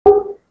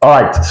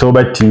Alright,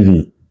 Sober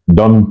TV,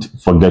 don't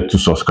forget to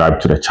subscribe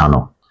to the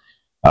channel.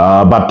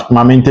 But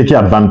Mami, take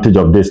advantage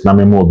of this. We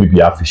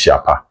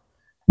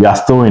are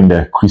still in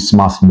the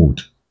Christmas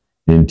mood.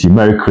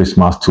 Merry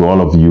Christmas to all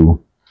of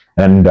you.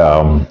 And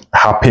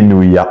Happy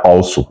New Year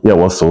also. Yeah,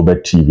 was Sober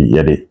TV.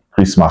 Yeah, the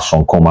Christmas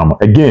song come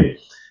again.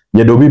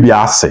 Yeah,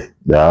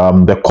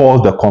 the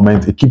calls, the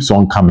comments, it keeps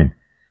on coming.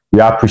 We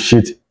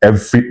appreciate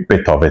every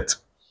bit of it.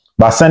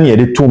 But send you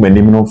the 2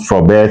 minutes for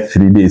about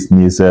 3 days.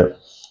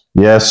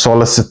 Yeah,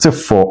 solicited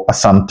for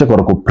Asante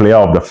Kotoko player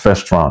of the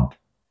first round.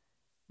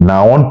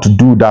 Now I want to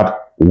do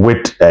that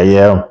with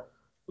a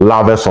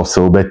lovers of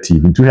Silver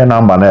TV. To your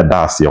number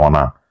that's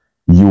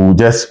you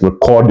just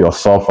record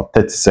yourself for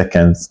 30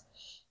 seconds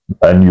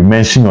and you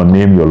mention your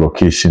name, your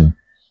location.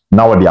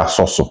 Now they are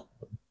so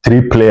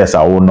 3 players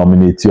I will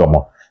nominate you.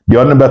 The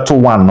other number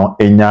 2-1 no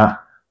enya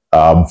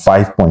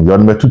 5 points. The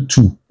other number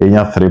 2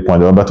 enya 3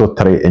 points. The other number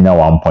 3 enya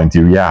 1 point.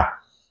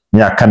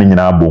 Yeah, coming in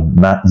a boom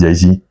na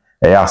Yeji.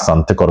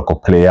 Asante Kotoko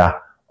player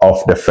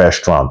of the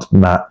first round.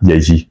 Na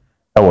Yeji.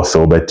 That was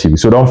Sober TV.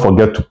 So don't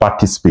forget to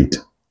participate.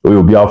 Or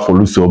you'll be out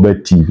for Sober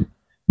TV.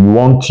 You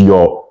want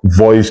your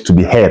voice to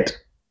be heard.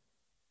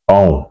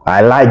 Oh,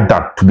 I like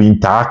that, to be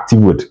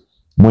interactive with.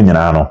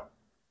 Munyano.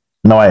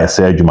 Now I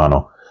say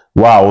Jumano.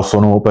 Wow, so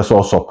no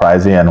person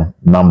surprising and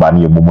number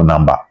ni mumu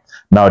number.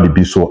 Now the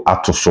biso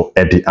atoso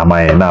edi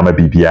amaye na ma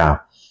bibia.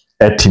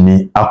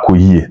 Etini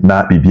akoyi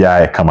na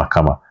bibia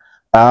kama.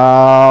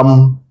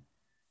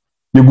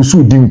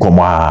 Yegusu din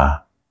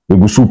koma.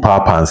 Yegusu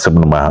papa and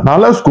sebnuma. Now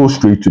let's go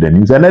straight to the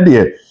news. And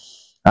then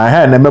I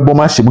had a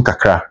meboma shimu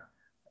kakra.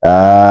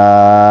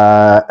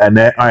 And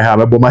then I have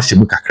a boma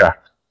shimu kakra.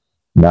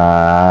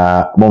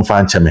 Na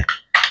monfan cheme.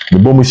 The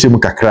bomu shimu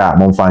kakra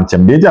monfan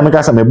cheme. The idea make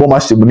me boma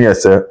shimu ni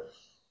sir.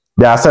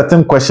 There are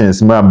certain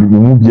questions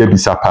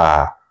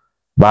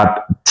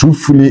but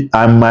truthfully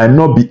I might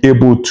not be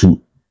able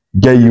to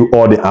get you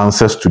all the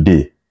answers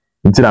today.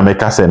 Until I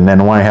make us say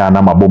then one here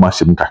na maboma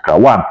shimu kakra.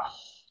 One,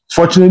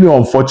 fortunately or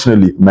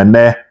unfortunately,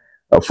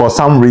 for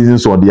some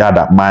reasons or the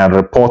other, my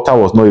reporter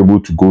was not able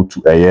to go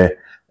to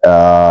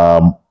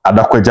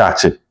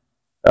Adakwejache.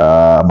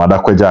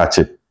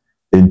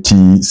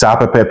 Inti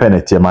Sapa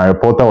Penety, my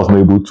reporter was not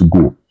able to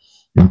go.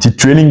 Inti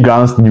training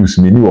grounds news,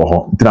 me knew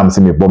until I'm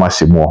saying bomber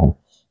shimo.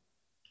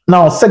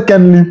 Now,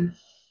 secondly,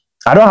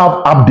 I don't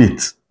have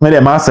updates. Maybe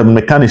I'm asking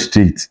mechanic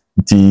straight.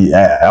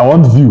 I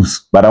want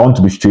views, but I want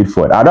to be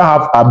straightforward. I don't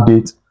have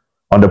updates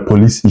on the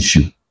police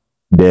issue.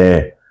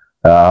 The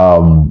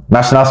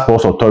National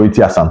Sports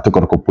Authority Asante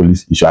Kotoko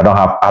police issue. I don't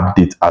have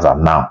updates as of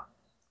now.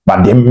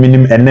 But the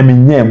minimum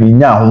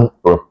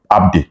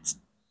updates.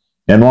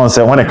 And one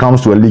said when it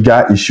comes to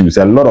legal issues,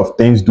 a lot of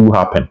things do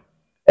happen.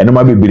 And it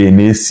might be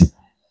easy.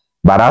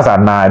 But as of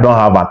now, I don't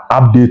have an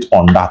update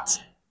on that.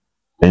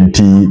 And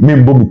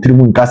member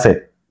mitrimun kase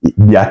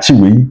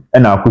biachiwe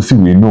and akusi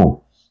we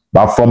know.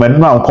 But from a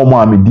now come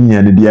on me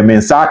and the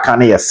mensa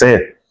can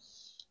say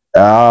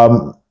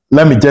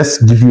let me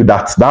just give you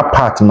that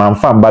part man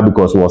fan bad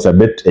because it was a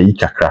bit a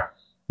kakra.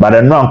 But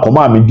then now come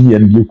on me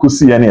and you could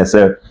see and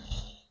say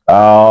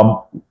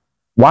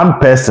one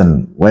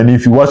person, when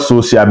if you watch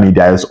social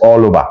media, it's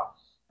all over.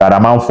 That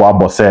amount for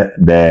Abose,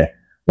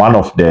 one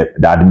of the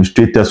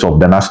administrators of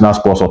the National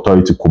Sports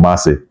Authority,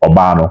 Kumasi,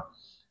 Obano,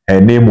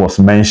 her name was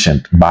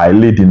mentioned by a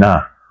lady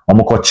now.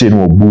 Omokochin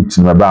or boots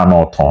in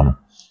Rebano Ton.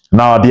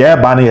 Now the air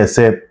banner has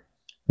said,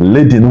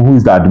 lady who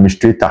is the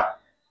administrator,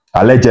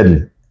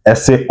 allegedly,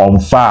 say on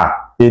fire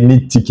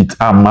any ticket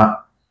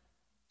ama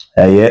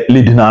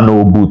lady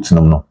no boots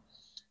no.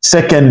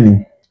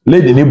 Secondly,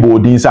 lady ni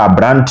boardings are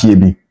brand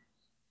TB.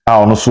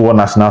 Our so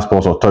National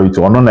Sports Authority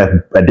or non a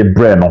de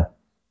breno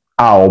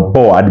our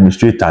board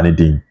administrator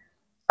anything.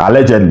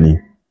 Allegedly,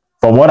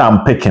 from what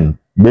I'm picking,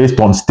 based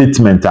on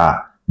statement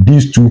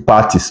these two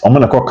parties, I'm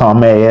gonna call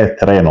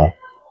treno.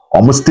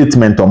 Almost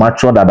statement or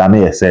much other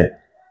than say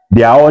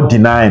they are all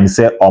denying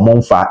say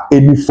for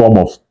any form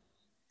of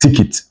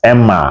ticket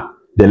Emma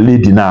the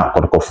lady now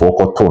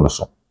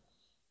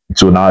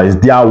so now it's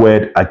their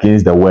word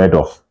against the word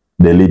of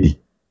the lady.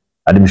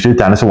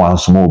 Administrator and so one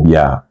small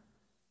beer.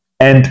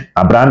 And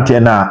a brand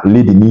na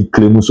lady ni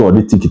claim so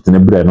the ticket in the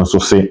bread no so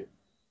say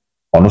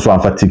on also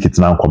for ticket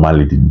now come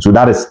lady. So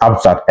that is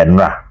abstract and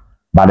ra.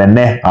 But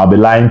then I'll be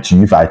lying to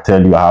you if I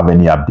tell you I have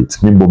any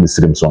updates. Mimbo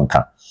Mr.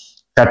 Sonka.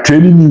 That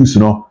training news,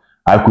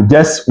 I could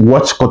just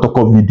watch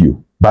Kotoko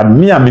video. But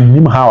me, I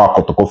mean how I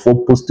Kotoko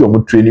for posting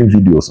on training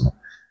videos.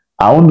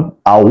 I'll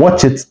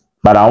watch it,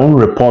 but I won't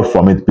report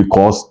from it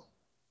because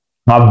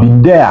I've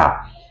been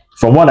there.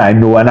 From what I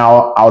know, and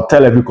I'll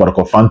tell every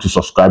Kotoko fan to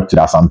subscribe to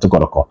the Asante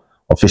Kotoko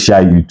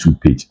official YouTube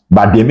page.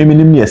 But the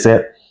minimum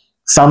say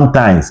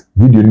sometimes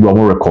video you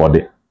won't record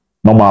it.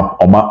 No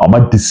ma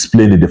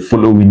display it the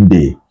following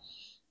day.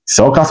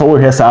 So because I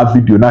hear some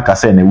video na ka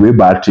say way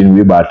bad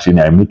training,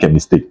 I make a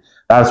mistake.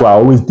 That's why I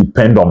always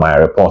depend on my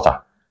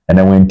reporter. And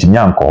then when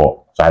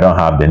Tinyanko, so I don't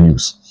have the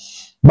news.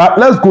 But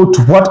let's go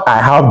to what I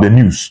have the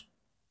news.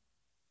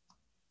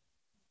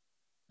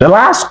 The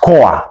last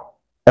score,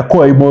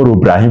 Imoro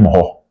Ibrahim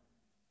ho.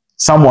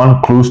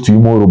 someone close to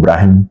Imoro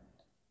Ibrahim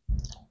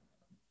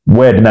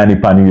where did any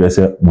pan you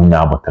say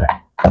munyabotre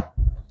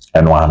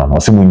and one on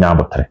also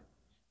munyabotre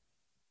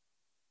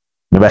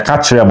the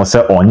catcher am say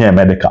onye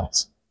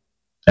medicals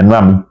and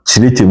ram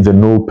treating the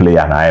no player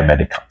and I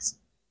medicals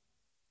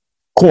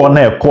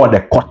corner call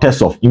the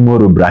quarters of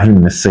Imoro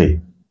Ibrahim say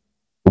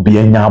obi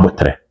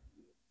enyabotre.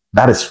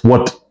 That is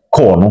what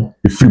call no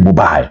the free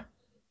mobile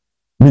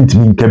mint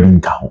min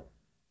cabin cow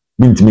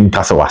mint min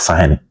casa was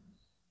signing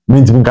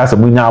mint min casa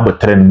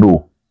munyabotre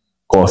no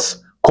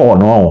cause call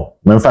no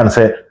when fan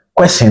say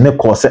question ne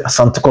cause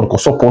Asante Kotoko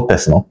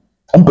supporters no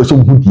on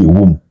person good ye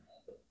womb.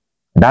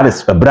 That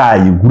is a bra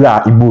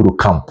gura Imoro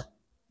camp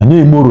and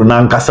Imoro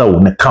nankasa wo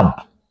ne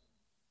camp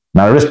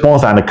na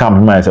response and the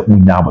camp man say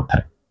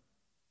munyabotre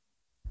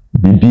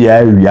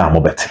bibia wi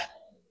amobete.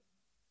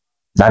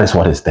 That is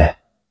what is there.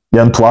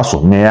 Yan to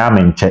aso me ya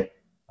me nche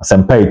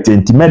asempa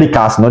enti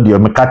medicals no de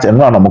me catch and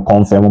no no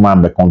confirm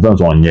man be confirm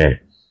on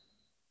here.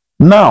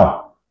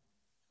 Now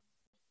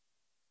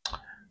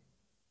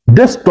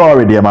this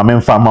story there my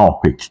men farmer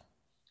quick.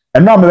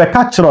 And now me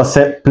catch us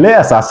say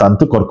players as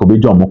Asante Kotoko be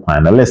jo mo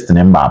kwan na list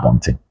ne mba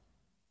abonte.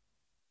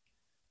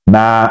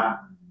 Na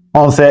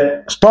on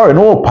say story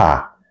no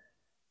pa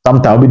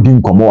sometimes we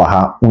din komo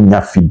ha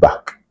unya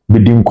feedback. We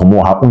din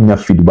komo ha unya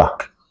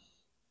feedback.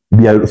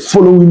 We are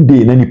following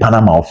day in any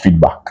Panama of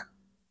feedback.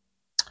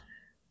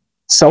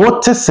 So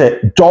what to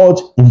say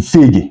George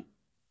Mfegue?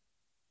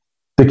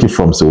 Take it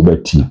from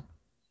Sobeti.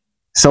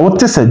 So what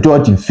to say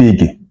George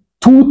Mfegue?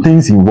 Two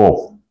things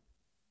involved.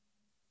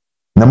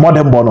 The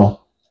modern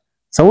bono.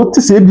 So what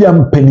to say be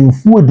am penny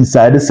food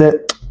decided say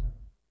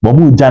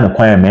Bomu Jan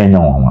acquire man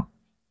on.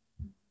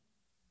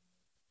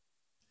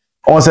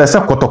 Or say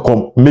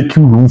Kotoko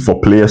making room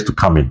for players to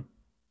come in.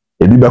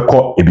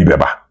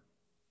 Ebibeba.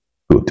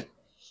 Good.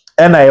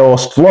 And I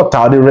was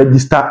slaughter the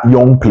register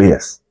young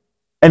players.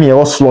 And I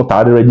was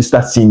slaughter the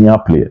register senior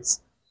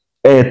players.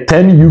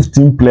 10 youth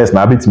team players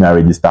now bit me a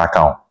register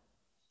account.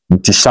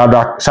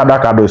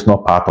 Shadrack is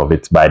not part of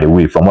it, by the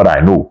way, from what I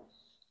know.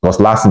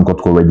 Because last in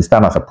Kotoko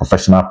registered as a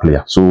professional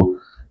player. So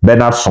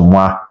Bernard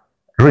Somwa,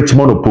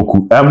 Richmond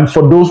Opoku.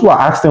 For those who are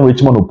asking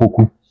Richmond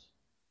Opoku,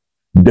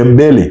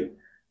 Dembele,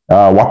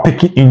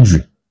 Wapeki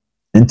injury.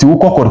 Into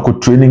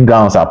Kotoko training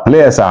grounds are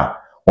players are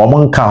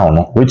Waman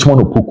Kahon,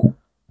 Richmond Opoku.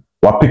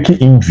 Wapeki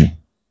injury.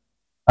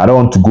 I don't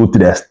want to go to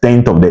the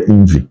extent of the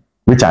injury,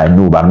 which I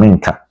know, but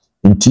Menka.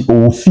 Inti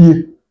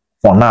fear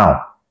for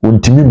now.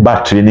 Untimi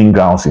bad training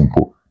grounds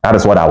simple. That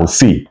is what I will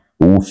say.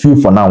 Fear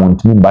for now.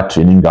 Untimi bad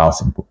training grounds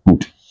simple.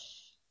 Good.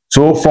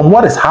 So from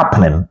what is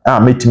happening,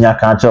 I'm making a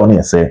catch on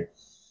here say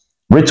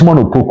Richmond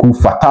Opoku,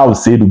 Fatal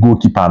Seidu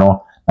goalkeeper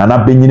no,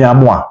 Nana Benyini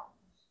Amwa,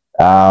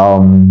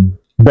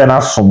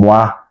 Bernard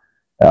Somwa,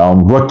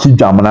 Rocky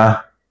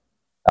Jamana,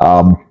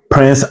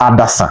 Prince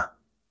Adasa.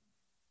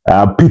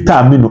 Peter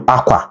Aminu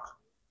Aqua.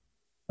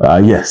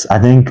 Yes, I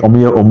think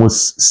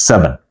almost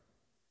 7.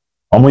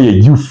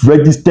 Youth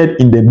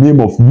registered in the name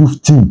of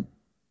youth team.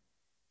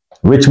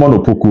 Richmond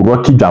Opoku,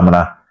 Rocky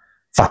Jamana,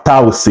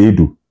 Fatal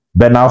Seidu,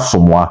 Bernard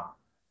Somwa,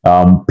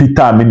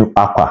 Peter Aminu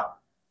Aqua,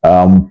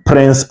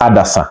 Prince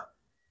Adasa,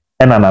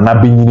 and Nana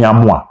Benyini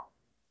Amwa.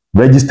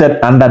 Registered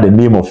under the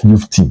name of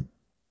youth team.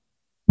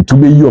 To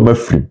be you of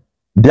free.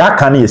 They are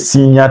kind of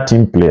senior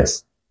team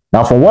players.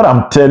 Now, from what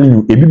I'm telling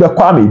you, Ebiba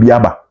Kwame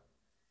Biaba.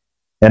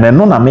 And I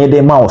know I made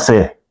them out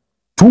say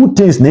 2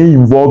 things may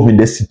involved in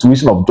the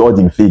situation of George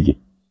Mfegue.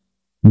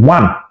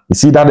 One, you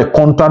see that the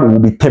contract will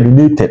be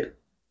terminated.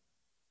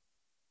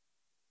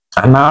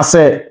 And I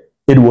say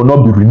it will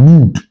not be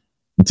renewed.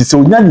 It is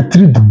only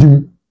 3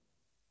 dim.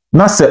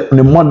 Now say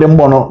the modern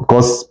bono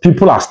because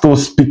people are still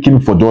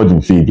speaking for George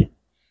Mfegue.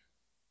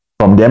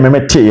 From the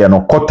MMT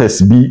and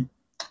Cortes B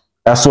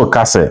so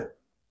kase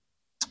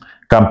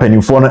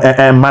campaign for no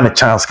man a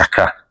chance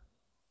kakra.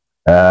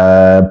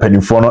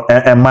 Penny for no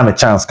man a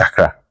chance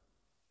kakra.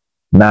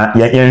 Na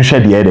yen hwe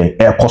de eden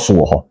e koso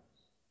wo ho.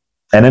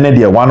 Ene ne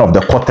de one of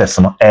the quarters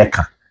no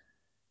eka.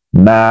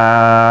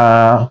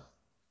 Na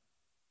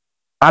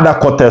other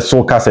quarters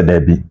so kase there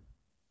be.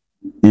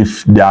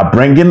 If they are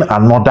bringing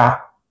another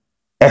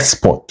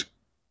export,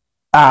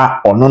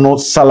 no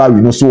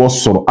salary no so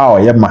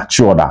soro ye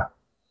mature that.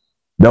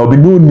 There will be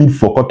no need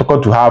for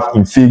Kotoko to have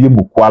Mfegue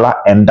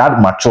Bukwala and that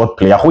matured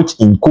player, which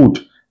include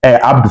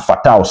Abdul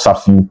Fattah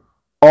Safi,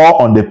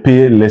 or on the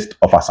pay list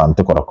of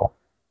Asante Kotoko.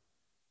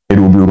 It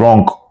will be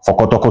wrong for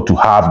Kotoko to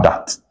have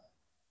that.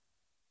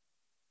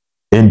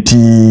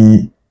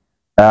 Enti,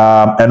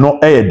 eno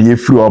die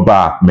free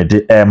oba me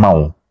de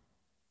ema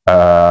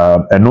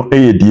eno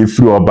die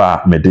free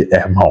oba me de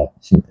ema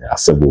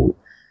asebo.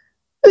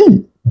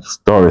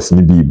 Stories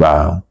ni bi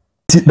ba.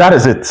 That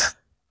is it.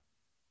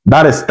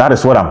 That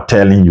is what I'm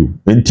telling you.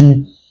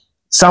 Enti,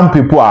 some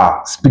people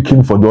are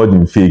speaking for George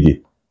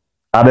Mfegue.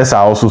 Others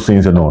are also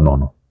saying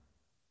no.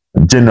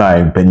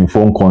 Generally, penny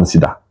phone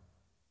consider.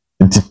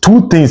 Enti,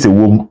 2 things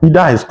will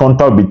either his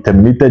contract be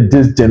terminated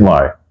this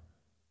January.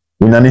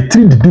 When I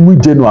treat the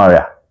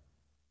January,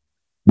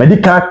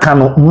 medical can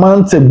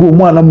months ago,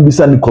 one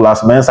bisa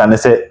Nicholas Mens and they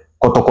say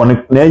Kotoko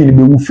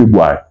na be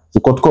February. so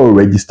Kotoko will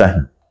register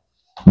him.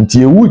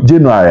 Until you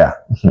January,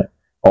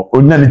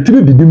 or none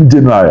 3 didim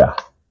January.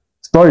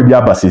 Story be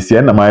about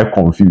say na my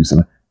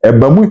confused.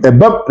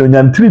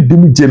 Eba 3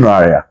 dim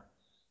January.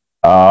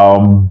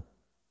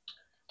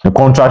 The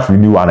contract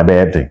renewal and a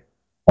bad thing.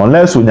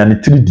 Unless we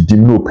need 3 didim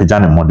no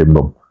pejane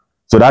modem.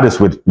 So that is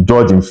with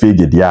George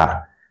Mfegue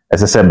there.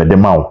 As I said, me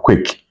dem out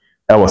quick.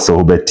 I was so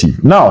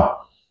TV.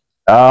 Now,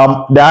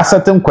 there are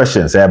certain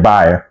questions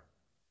by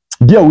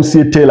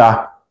Diawase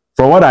Taylor.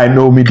 From what I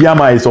know,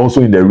 Midiama is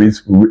also in the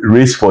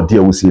race for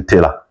Diawase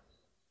Taylor.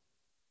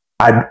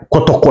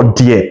 Kotoko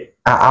dear,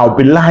 I'll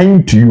be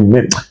lying to you.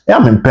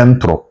 I'm in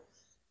Pentro.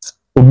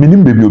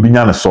 Minim baby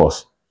obinya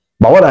source.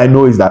 But what I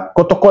know is that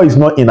Kotoko is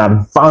not in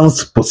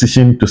advanced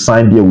position to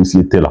sign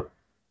Diawase Taylor.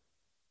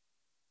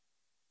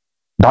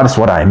 That is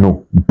what I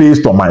know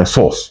based on my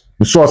source.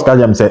 The source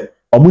Kajam said,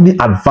 I'm in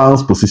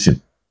advanced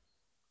position.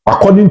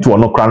 According to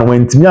Onokran,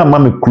 when Timia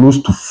Mami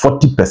close to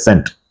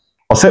 40%,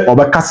 or say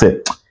Obeka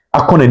said,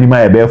 I can't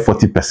anymore about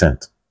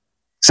 40%.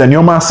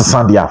 Senyoma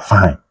Sasandi are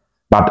fine.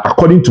 But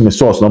according to my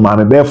source, no man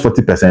about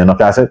 40%.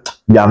 Okay, I said,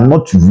 we are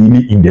not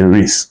really in the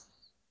race.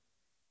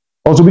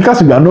 Also,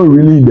 because we are not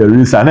really in the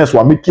race, and that's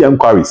why we make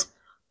inquiries.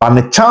 And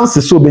the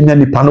chances so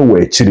many panel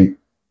were actually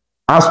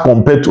as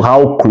compared to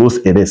how close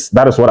it is.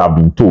 That is what I've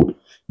been told.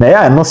 Now,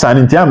 yeah, I'm not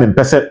signing to I'm in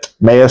person,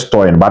 my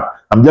story, but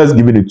I'm just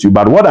giving it to you.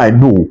 But what I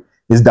know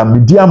is that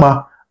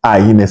Midiama are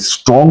in a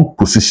strong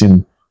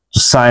position to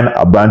sign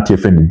a brand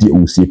TFN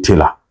Diawase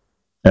Taylor.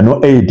 And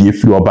no AD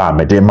free oba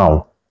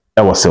Medema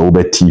I was a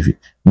TV.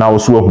 Now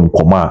so who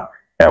command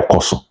El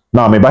Coso.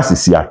 Now me ba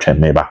see a trend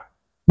neighbor.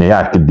 Me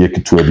ya could be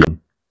to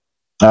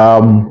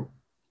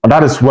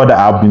that is what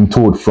I've been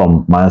told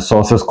from my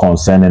sources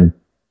concerning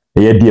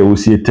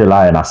Diawase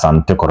Taylor and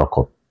Asante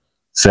Kotoko.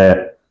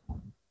 Say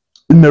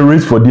in the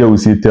race for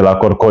Diawase Taylor,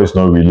 Kotoko is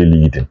not really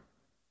leading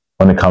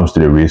when it comes to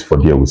the race for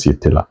Diawase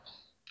Taylor.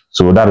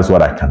 So that is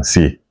what I can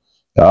say.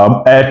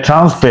 A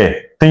transfer,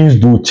 things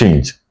do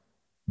change.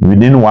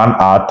 Within 1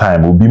 hour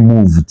time, will be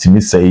moved to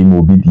me say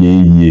will be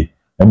the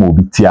and will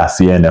be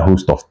TRC and a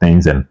host of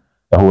things and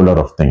a whole lot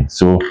of things.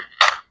 So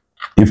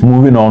if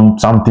moving on,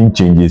 something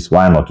changes,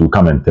 why not? We'll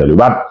come and tell you.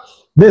 But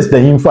this is the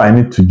info I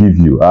need to give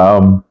you.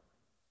 From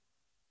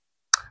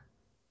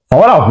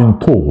what I've been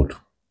told,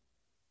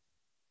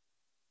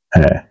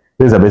 this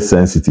is a bit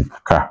sensitive.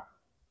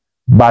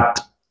 But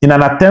in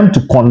an attempt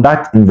to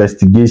conduct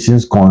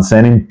investigations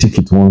concerning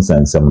ticket wounds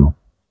and some,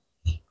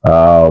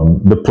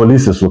 the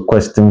police is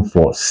requesting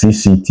for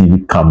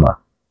CCTV camera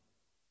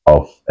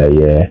of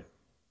a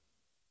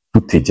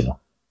footage. You know,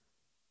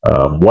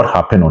 what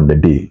happened on the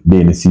day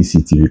in the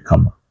CCTV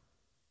camera.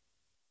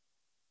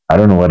 I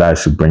don't know whether I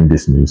should bring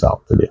this news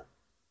out today,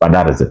 but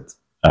that is it.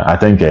 I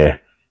think there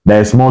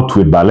is more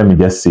to it, but let me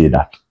just say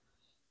that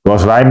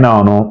because right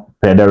now, no,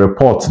 per the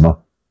reports,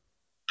 no,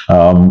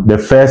 the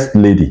first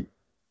lady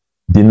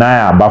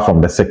deny about from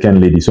the second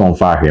lady, so on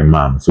fire her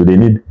man. So they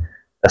need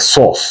a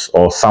source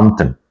or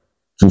something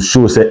to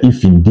show say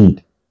if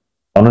indeed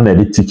on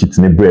the ticket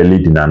ne bread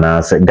lady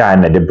na say guy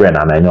na the bread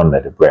and I know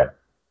the bread.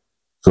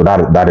 So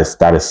that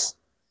is.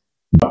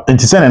 But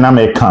it's saying an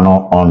American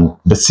on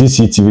the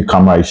CCTV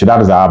camera issue.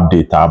 That is the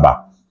update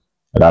about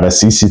that the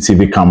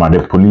CCTV camera.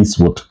 The police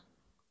would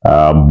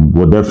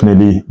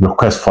definitely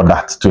request for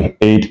that to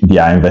aid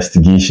their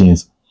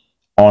investigations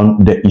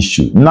on the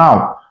issue.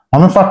 Now,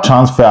 I'm for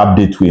transfer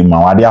update to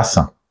Imoro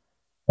Diawiase.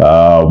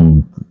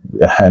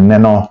 And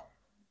then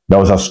there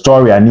was a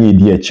story I need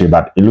here,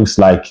 but it looks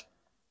like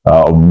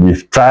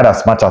we've tried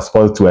as much as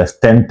possible to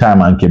extend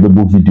time and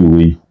capable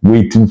video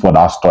waiting for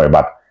that story,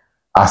 but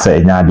I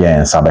say Nyadia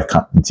and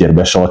Sabeka until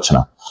the short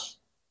now.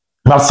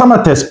 But some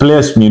of test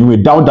players mean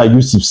with Dauda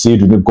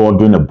Seidu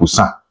Godwin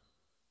Abusa.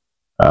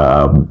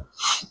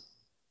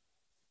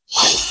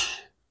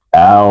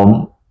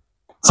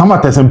 Some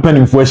of test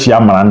penning for she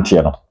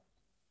amarantiano.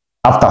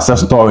 After such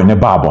story in a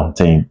barbon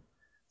thing,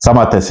 some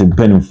of test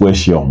penning for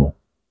she omo.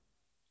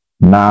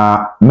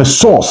 Now, my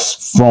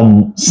source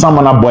from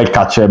Samana Boy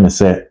Catcher me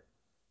say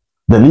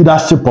the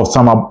leadership of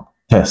Sama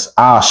Test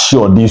are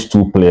sure these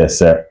two players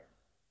say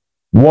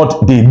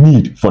what they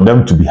need for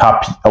them to be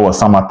happy our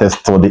Sama Test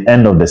for the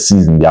end of the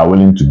season, they are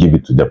willing to give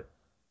it to them.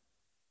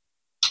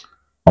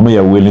 They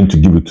are willing to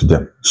give it to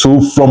them.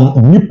 So from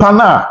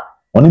Nipana,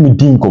 when me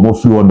din komo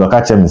free on the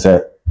catcher me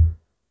say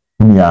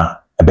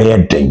Mia a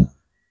bad thing.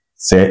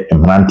 Say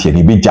Emranti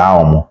ni be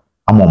jaomo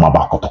amo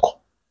mabakotoko.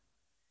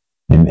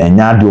 In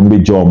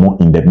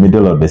the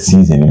middle of the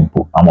season,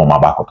 I'm on my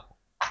back.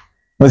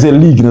 There's a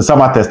league in the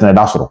summer test, and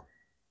that's all.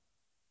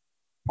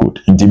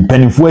 Good. In the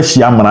penny for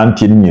she am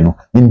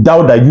in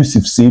Dauda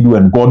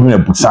Seidu Godwin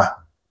Abusa.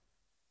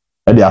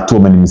 And they are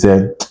told me,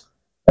 say,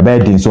 a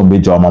bad thing, so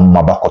major on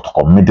my back,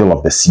 middle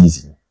of the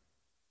season.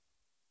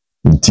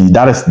 Indeed,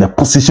 that is the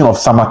position of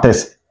summer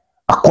test,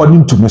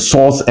 according to my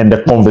source and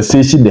the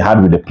conversation they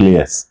had with the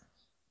players.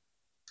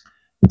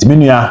 It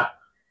means,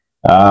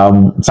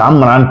 some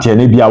man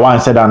maybe I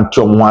want said and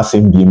Tom was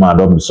in be man,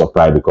 don't be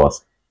surprised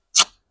because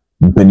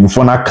when you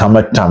phone come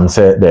at time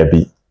said there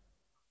be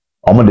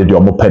almost the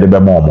omo pedi be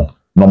momo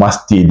normal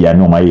stay there,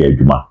 no my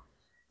eduma.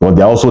 But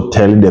they're also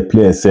telling the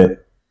players say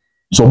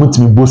so much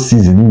me both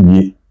season in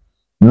ye.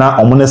 Now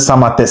Omone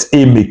Samates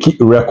make it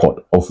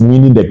record of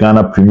winning the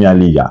Ghana Premier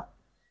League.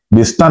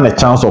 They stand a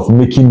chance of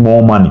making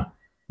more money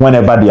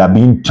whenever they are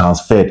being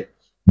transferred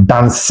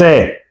than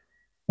say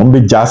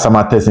Ombe Jas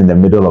Samates in the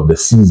middle of the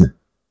season.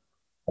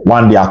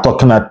 One they are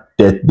talking at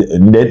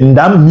in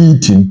that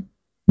meeting,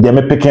 they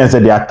may pick and say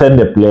they attend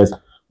the players.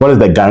 What is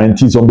the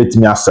guarantees on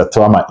betting me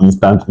settle my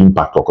instant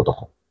impact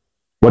Kotoko?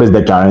 What is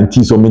the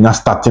guarantees on me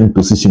starting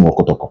position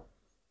Kotoko?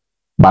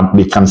 But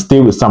they can stay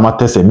with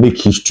Samates and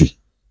make history.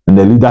 And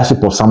the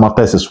leadership of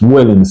Samates is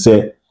well in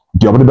say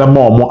the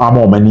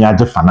more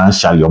many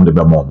financially on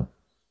the more.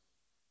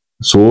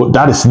 So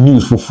that is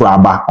news for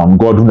Fraba on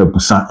Godwin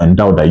Abusa and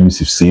Dauda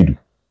Seidu.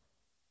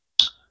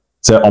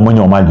 Say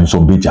omonyo imagine so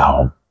beja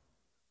home.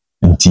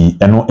 Nti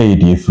eno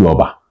ADA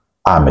floba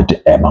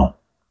Ahmed Emma.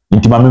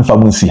 Nti ma memfa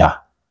mu nsi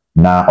ha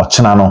na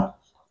ochena no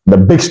the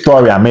big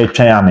story I made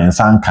twen am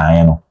ensan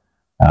kan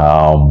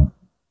no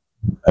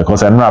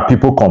because I know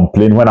people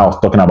complain when I was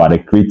talking about the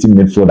creative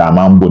midfielder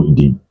Amambo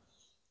Ding.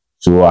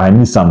 So I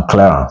need some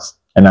clearance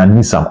and I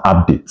need some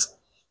updates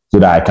so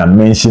that I can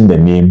mention the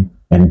name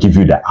and give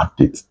you the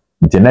updates.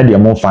 Internet dey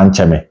more fan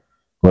cheme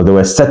because there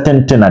were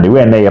certain things that they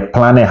were there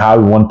planning how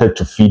we wanted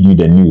to feed you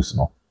the news,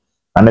 no.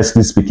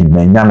 Honestly speaking,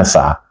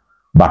 menyanasa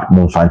but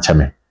more fan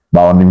cheme.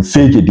 But on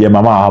Mfegue dey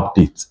mama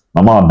update.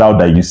 Mama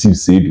Dauda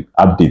Seidu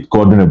update.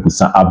 Godwin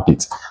Abusa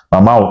update.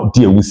 Mama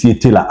Diawiase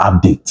Taylor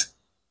update.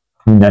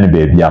 Nyane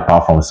baby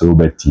apart from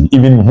Silver TV.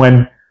 Even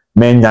when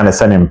men nyane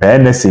send him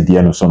PNS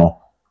dey no so no.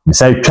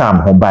 Misai tram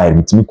ho buy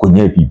mitimi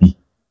konya bibi.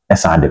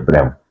 Esa de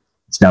brem.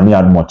 Tinami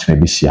ad much na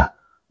bishia.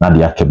 Na de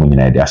akemu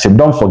nyina dey. So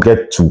don't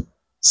forget to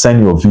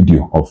send your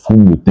video of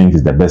whom you think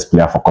is the best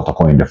player for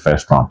Kotoko in the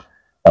first round.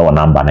 That one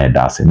number na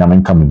dey. Na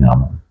men come nyina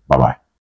mo. Bye bye.